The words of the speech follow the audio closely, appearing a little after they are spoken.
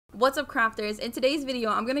What's up, crafters? In today's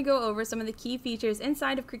video, I'm going to go over some of the key features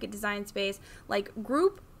inside of Cricut Design Space, like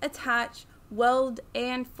group, attach, weld,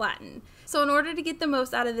 and flatten. So in order to get the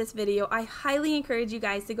most out of this video, I highly encourage you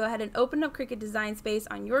guys to go ahead and open up Cricut Design Space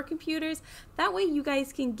on your computers. That way you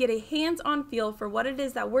guys can get a hands-on feel for what it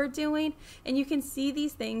is that we're doing, and you can see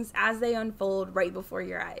these things as they unfold right before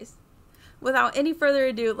your eyes. Without any further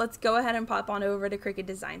ado, let's go ahead and pop on over to Cricut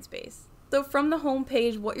Design Space. So from the home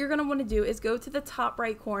page, what you're going to want to do is go to the top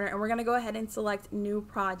right corner, and we're going to go ahead and select New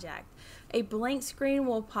Project. A blank screen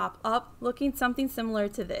will pop up looking something similar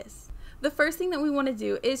to this. The first thing that we want to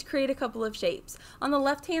do is create a couple of shapes. On the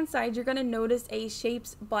left hand side, you're going to notice a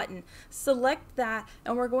Shapes button. Select that,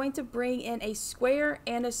 and we're going to bring in a square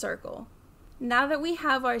and a circle. Now that we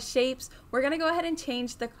have our shapes, we're going to go ahead and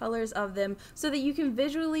change the colors of them so that you can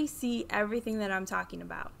visually see everything that I'm talking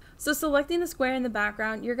about. So selecting the square in the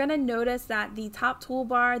background, you're going to notice that the top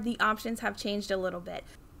toolbar, the options have changed a little bit.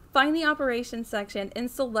 Find the operations section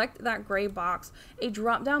and select that gray box. A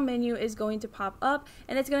drop-down menu is going to pop up,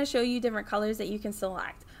 and it's going to show you different colors that you can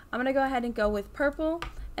select. I'm going to go ahead and go with purple,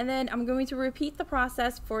 and then I'm going to repeat the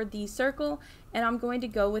process for the circle, and I'm going to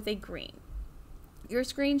go with a green. Your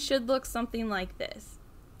screen should look something like this.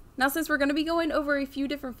 Now, since we're going to be going over a few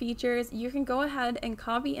different features, you can go ahead and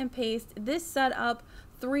copy and paste this setup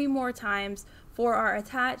 3 more times for our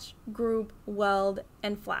attach, group, weld,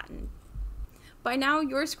 and flatten. By now,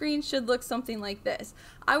 your screen should look something like this.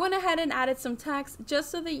 I went ahead and added some text just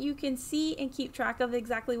so that you can see and keep track of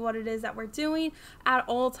exactly what it is that we're doing at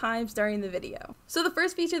all times during the video. So the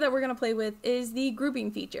first feature that we're going to play with is the grouping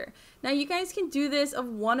feature. Now, you guys can do this of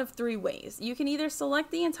one of 3 ways. You can either select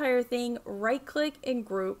the entire thing, right-click, and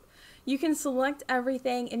group. You can select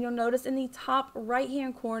everything, and you'll notice in the top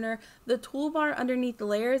right-hand corner, the toolbar underneath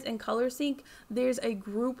layers and color sync, there's a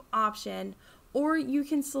group option. Or you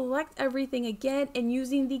can select everything again, and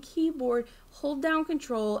using the keyboard, hold down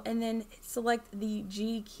Control and then select the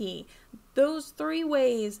G key. Those 3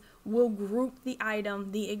 ways will group the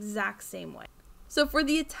item the exact same way. So for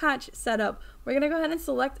the attach setup, we're going to go ahead and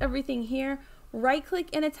select everything here, right click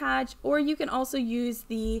and attach, or you can also use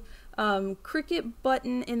the Cricut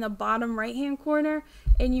button in the bottom right hand corner,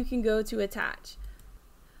 and you can go to attach.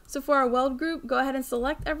 So for our weld group, go ahead and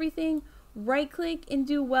select everything, right click and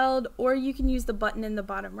do weld, or you can use the button in the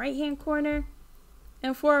bottom right hand corner.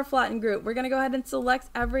 And for our flatten group, we're going to go ahead and select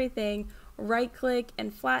everything, right click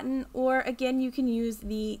and flatten, or again you can use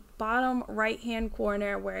the bottom right hand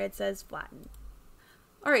corner where it says flatten.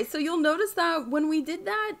 Alright, so you'll notice that when we did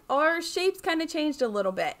that, our shapes kind of changed a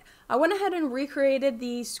little bit. I went ahead and recreated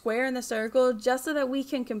the square and the circle just so that we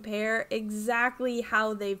can compare exactly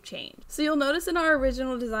how they've changed. So you'll notice in our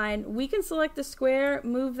original design, we can select the square,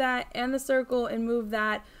 move that, and the circle and move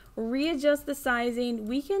that, readjust the sizing.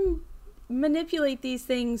 We can manipulate these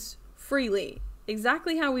things freely,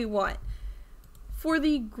 exactly how we want. For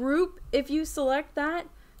the group, if you select that,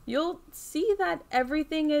 you'll see that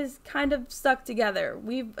everything is kind of stuck together.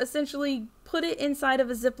 We've essentially put it inside of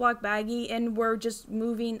a Ziploc baggie, and we're just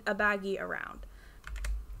moving a baggie around.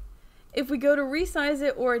 If we go to resize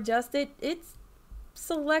it or adjust it, it's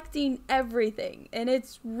selecting everything, and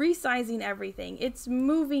it's resizing everything. It's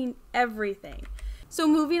moving everything. So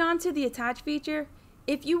moving on to the attach feature,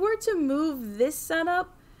 if you were to move this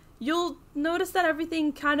setup, you'll notice that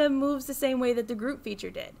everything kind of moves the same way that the group feature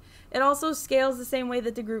did. It also scales the same way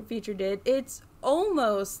that the group feature did. It's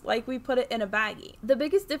almost like we put it in a baggie. The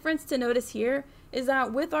biggest difference to notice here is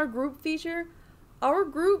that with our group feature, our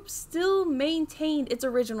group still maintained its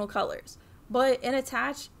original colors, but in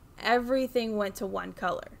attach, everything went to one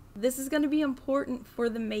color. This is going to be important for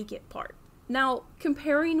the make it part. Now,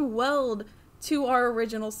 comparing weld to our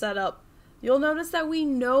original setup, you'll notice that we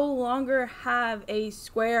no longer have a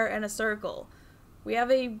square and a circle. We have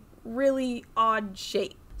a really odd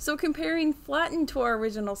shape. So comparing flatten to our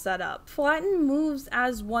original setup, flatten moves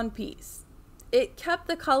as one piece. It kept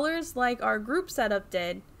the colors like our group setup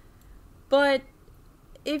did, but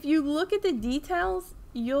if you look at the details,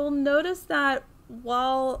 you'll notice that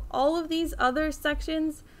while all of these other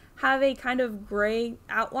sections have a kind of gray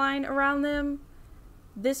outline around them,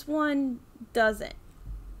 this one doesn't.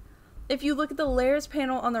 If you look at the layers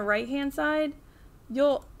panel on the right hand side,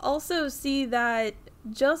 you'll also see that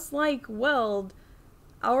just like weld,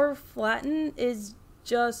 our flatten is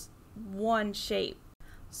just one shape.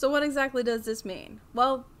 So what exactly does this mean?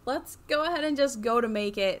 Well, let's go ahead and just go to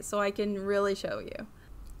make it so I can really show you.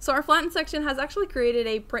 So our flatten section has actually created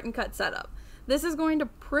a print and cut setup. This is going to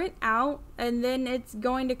print out, and then it's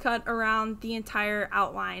going to cut around the entire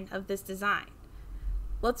outline of this design.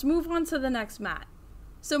 Let's move on to the next mat.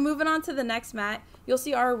 So moving on to the next mat, you'll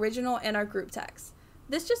see our original and our group text.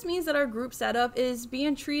 This just means that our group setup is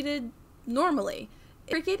being treated normally.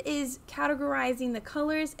 Cricut is categorizing the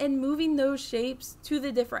colors and moving those shapes to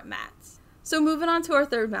the different mats. So moving on to our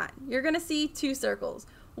third mat, you're going to see two circles.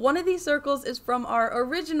 One of these circles is from our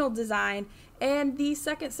original design, and the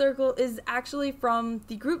second circle is actually from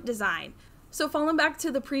the group design. So falling back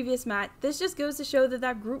to the previous mat, this just goes to show that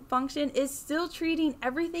that group function is still treating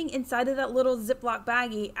everything inside of that little Ziploc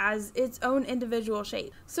baggie as its own individual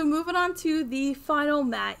shape. So moving on to the final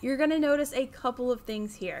mat, you're going to notice a couple of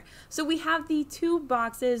things here. So we have the two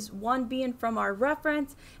boxes, one being from our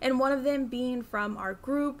reference and one of them being from our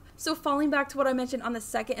group. So falling back to what I mentioned on the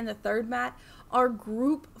second and the third mat, our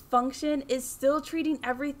group function is still treating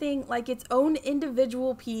everything like its own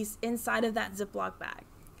individual piece inside of that Ziploc bag.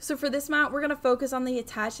 So for this mat, we're going to focus on the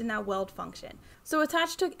attach and that weld function. So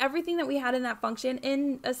attach took everything that we had in that function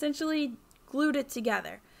and essentially glued it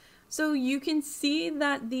together. So you can see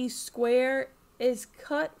that the square is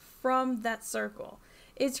cut from that circle.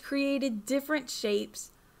 It's created different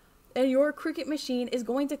shapes, and your Cricut machine is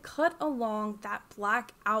going to cut along that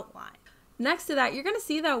black outline. Next to that, you're going to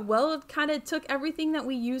see that Weld kind of took everything that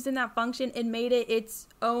we used in that function and made it its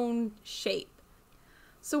own shape.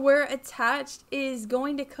 So where attached is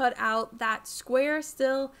going to cut out that square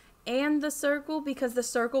still and the circle because the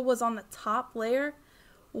circle was on the top layer,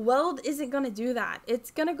 Weld isn't going to do that.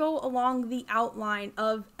 It's going to go along the outline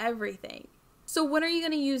of everything. So when are you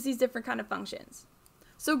going to use these different kind of functions?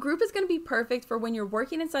 So group is going to be perfect for when you're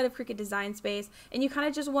working inside of Cricut Design Space and you kind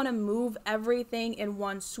of just want to move everything in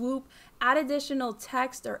one swoop, add additional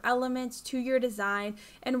text or elements to your design,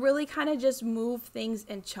 and really kind of just move things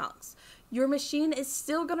in chunks. Your machine is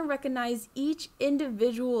still going to recognize each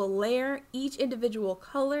individual layer, each individual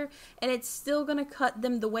color, and it's still going to cut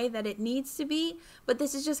them the way that it needs to be, but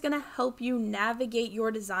this is just going to help you navigate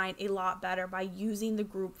your design a lot better by using the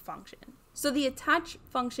group function. So the attach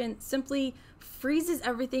function simply freezes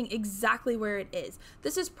everything exactly where it is.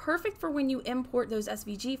 This is perfect for when you import those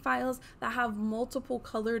SVG files that have multiple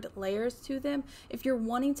colored layers to them. If you're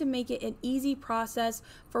wanting to make it an easy process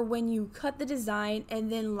for when you cut the design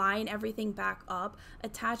and then line everything back up,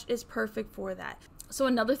 attach is perfect for that. So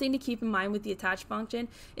another thing to keep in mind with the attach function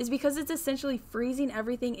is because it's essentially freezing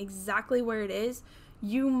everything exactly where it is,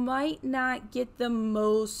 you might not get the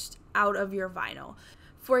most out of your vinyl.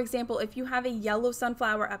 For example, if you have a yellow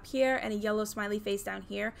sunflower up here and a yellow smiley face down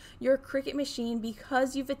here, your Cricut machine,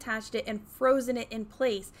 because you've attached it and frozen it in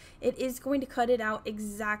place, it is going to cut it out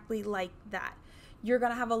exactly like that. You're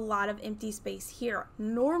going to have a lot of empty space here.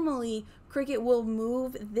 Normally, Cricut will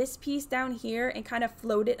move this piece down here and kind of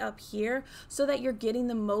float it up here so that you're getting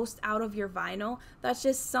the most out of your vinyl. That's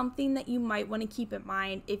just something that you might want to keep in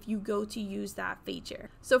mind if you go to use that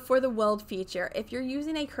feature. So for the weld feature, if you're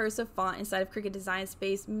using a cursive font inside of Cricut Design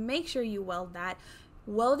Space, make sure you weld that.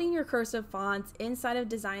 Welding your cursive fonts inside of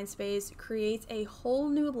Design Space creates a whole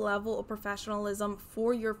new level of professionalism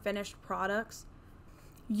for your finished products.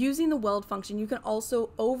 Using the weld function, you can also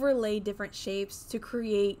overlay different shapes to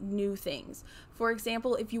create new things. For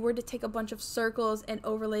example, if you were to take a bunch of circles and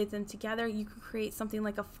overlay them together, you could create something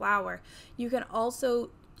like a flower. You can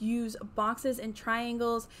also use boxes and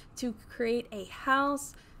triangles to create a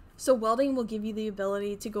house. So welding will give you the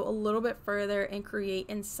ability to go a little bit further and create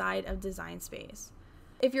inside of Design Space.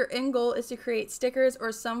 If your end goal is to create stickers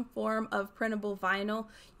or some form of printable vinyl,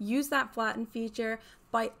 use that flatten feature.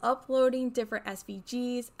 By uploading different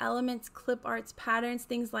SVGs, elements, clip arts, patterns,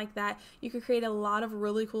 things like that, you can create a lot of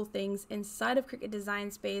really cool things inside of Cricut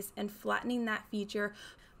Design Space, and flattening that feature.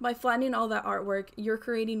 By flattening all that artwork, you're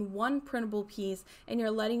creating one printable piece and you're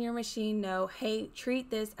letting your machine know, hey, treat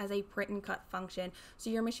this as a print and cut function. So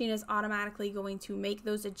your machine is automatically going to make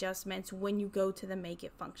those adjustments when you go to the make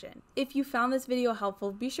it function. If you found this video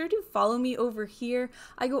helpful, be sure to follow me over here.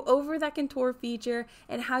 I go over that contour feature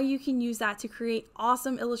and how you can use that to create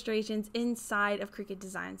awesome illustrations inside of Cricut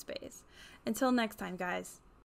Design Space. Until next time, guys.